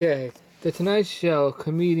Okay, The Tonight Show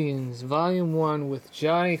Comedians Volume 1 with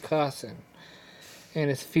Johnny Carson. And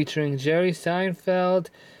it's featuring Jerry Seinfeld,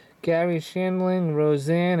 Gary Shandling,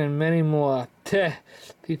 Roseanne, and many more.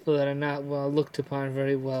 People that are not looked upon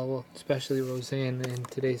very well, especially Roseanne in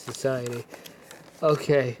today's society.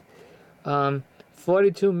 Okay,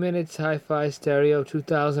 42 minutes Hi-Fi Stereo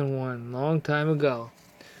 2001, long time ago.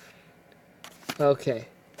 Okay,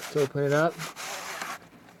 let's open it up.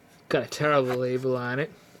 Got a terrible label on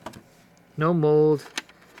it. No mold,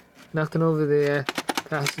 nothing over there.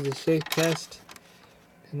 Passes the shake test,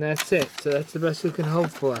 and that's it. So that's the best we can hope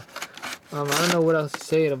for. I don't know what else to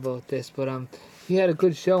say about this, but he had a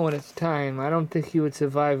good show in its time. I don't think he would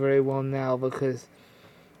survive very well now because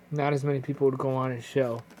not as many people would go on his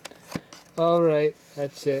show. All right,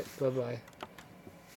 that's it. Bye bye.